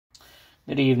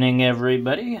Good evening,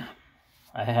 everybody.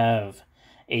 I have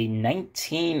a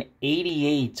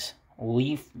 1988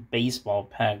 Leaf baseball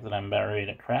pack that I'm about ready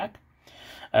to crack.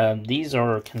 These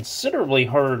are considerably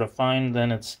harder to find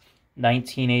than its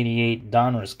 1988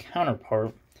 Donruss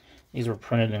counterpart. These were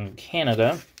printed in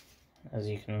Canada, as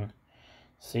you can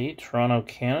see, Toronto,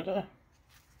 Canada.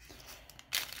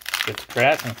 It's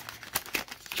cracking.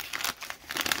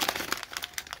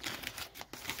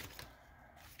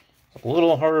 A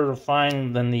little harder to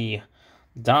find than the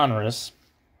Donruss,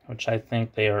 which I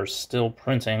think they are still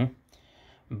printing.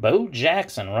 Bo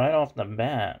Jackson right off the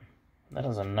bat. That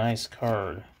is a nice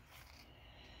card.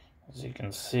 As you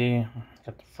can see,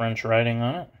 got the French writing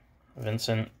on it.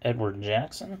 Vincent Edward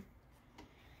Jackson.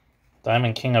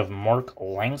 Diamond King of Mark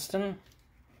Langston.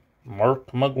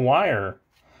 Mark McGwire.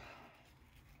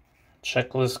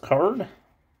 Checklist card.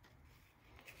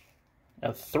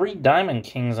 Got 3 Diamond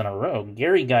Kings in a row.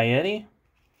 Gary Gaetti,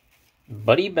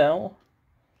 Buddy Bell,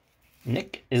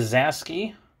 Nick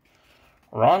Izaski,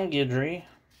 Ron Guidry,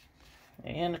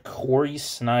 and Corey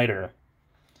Snyder.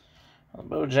 Well,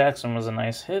 Bo Jackson was a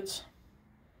nice hit.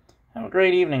 Have a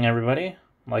great evening, everybody.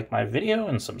 Like my video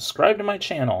and subscribe to my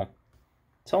channel.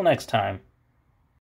 Till next time.